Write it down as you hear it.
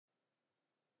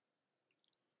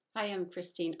Hi, I'm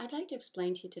Christine. I'd like to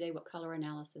explain to you today what color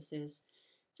analysis is.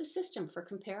 It's a system for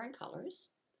comparing colors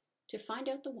to find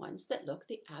out the ones that look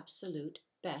the absolute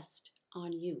best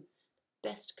on you.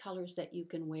 Best colors that you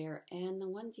can wear and the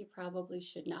ones you probably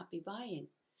should not be buying.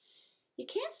 You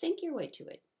can't think your way to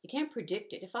it. You can't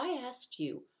predict it. If I asked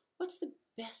you, what's the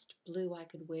best blue I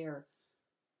could wear?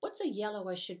 What's a yellow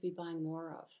I should be buying more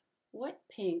of? What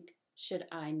pink should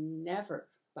I never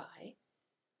buy?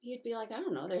 You'd be like, I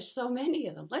don't know, there's so many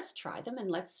of them. Let's try them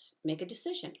and let's make a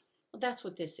decision. Well, that's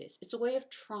what this is. It's a way of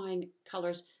trying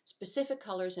colors, specific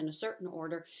colors in a certain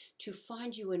order to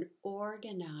find you an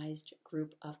organized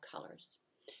group of colors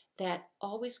that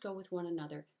always go with one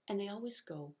another and they always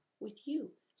go with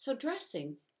you. So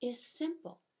dressing is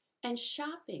simple and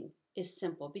shopping is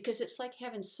simple because it's like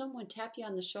having someone tap you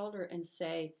on the shoulder and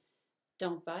say,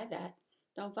 don't buy that.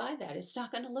 Don't buy that. It's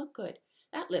not going to look good.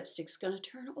 That lipstick's going to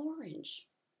turn orange.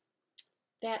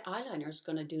 That eyeliner is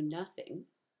going to do nothing.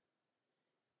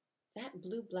 That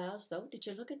blue blouse, though, did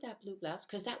you look at that blue blouse?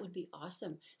 Because that would be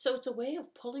awesome. So it's a way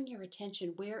of pulling your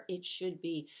attention where it should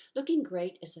be. Looking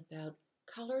great is about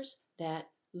colors that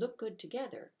look good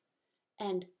together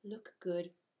and look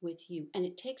good with you. And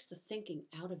it takes the thinking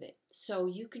out of it. So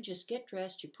you can just get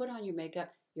dressed, you put on your makeup,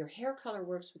 your hair color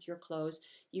works with your clothes,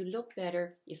 you look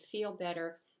better, you feel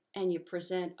better, and you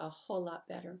present a whole lot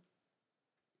better.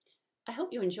 I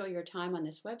hope you enjoy your time on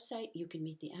this website. You can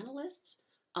meet the analysts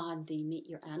on the Meet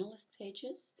Your Analyst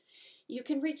pages. You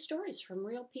can read stories from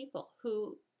real people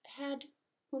who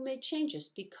made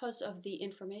changes because of the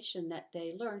information that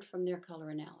they learned from their color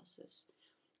analysis.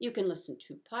 You can listen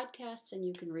to podcasts and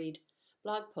you can read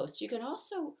blog posts. You can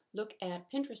also look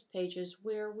at Pinterest pages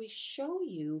where we show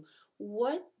you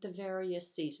what the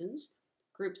various seasons,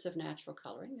 groups of natural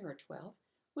coloring, there are 12,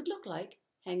 would look like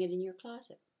hanging in your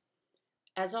closet.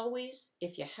 As always,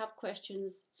 if you have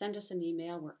questions, send us an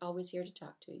email. We're always here to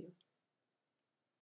talk to you.